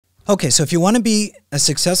Okay, so if you want to be a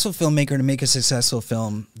successful filmmaker to make a successful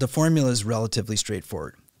film, the formula is relatively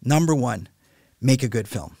straightforward. Number one, make a good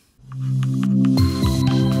film.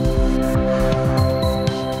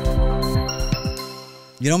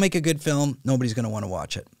 You don't make a good film, nobody's going to want to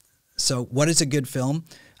watch it. So what is a good film?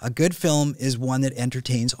 A good film is one that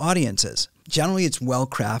entertains audiences. Generally, it's well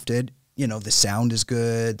crafted. You know, the sound is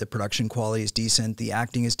good, the production quality is decent, the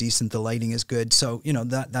acting is decent, the lighting is good. So, you know,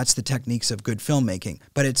 that's the techniques of good filmmaking.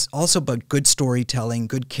 But it's also about good storytelling,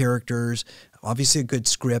 good characters, obviously a good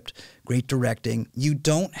script, great directing. You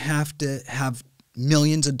don't have to have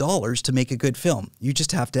millions of dollars to make a good film. You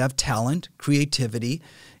just have to have talent, creativity,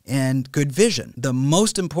 and good vision. The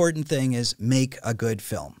most important thing is make a good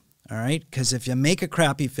film. All right? Because if you make a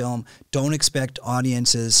crappy film, don't expect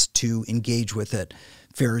audiences to engage with it.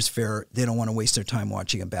 Fair is fair. They don't want to waste their time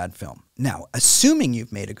watching a bad film. Now, assuming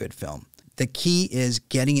you've made a good film, the key is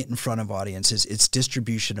getting it in front of audiences. It's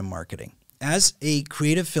distribution and marketing. As a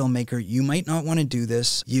creative filmmaker, you might not want to do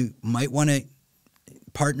this. You might want to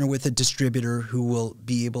partner with a distributor who will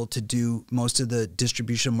be able to do most of the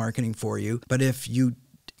distribution marketing for you. But if you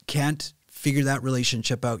can't figure that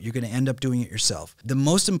relationship out, you're going to end up doing it yourself. The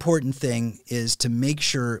most important thing is to make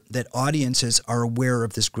sure that audiences are aware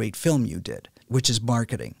of this great film you did, which is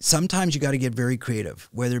marketing. Sometimes you got to get very creative,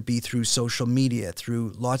 whether it be through social media,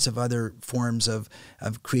 through lots of other forms of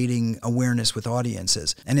creating awareness with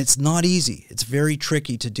audiences. And it's not easy. It's very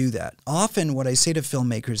tricky to do that. Often what I say to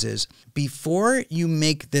filmmakers is, before you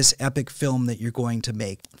make this epic film that you're going to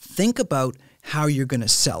make, think about how you're going to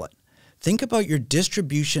sell it. Think about your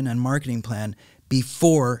distribution and marketing plan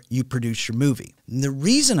before you produce your movie. And the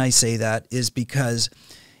reason I say that is because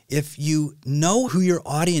if you know who your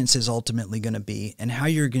audience is ultimately going to be and how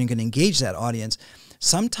you're going to engage that audience,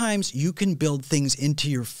 sometimes you can build things into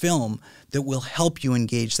your film that will help you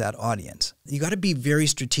engage that audience. You got to be very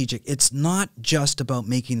strategic. It's not just about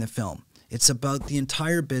making the film. It's about the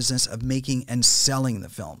entire business of making and selling the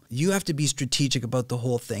film. You have to be strategic about the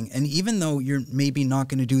whole thing. And even though you're maybe not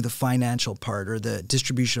going to do the financial part or the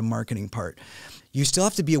distribution and marketing part, you still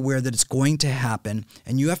have to be aware that it's going to happen,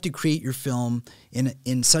 and you have to create your film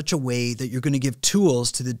in such a way that you're going to give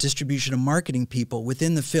tools to the distribution and marketing people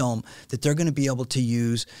within the film that they're going to be able to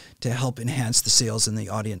use to help enhance the sales and the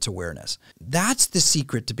audience awareness. That's the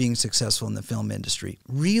secret to being successful in the film industry.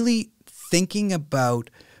 Really thinking about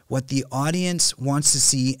what the audience wants to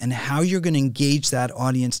see and how you're going to engage that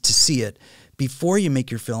audience to see it before you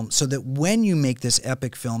make your film, so that when you make this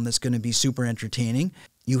epic film that's going to be super entertaining,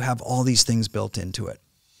 you have all these things built into it.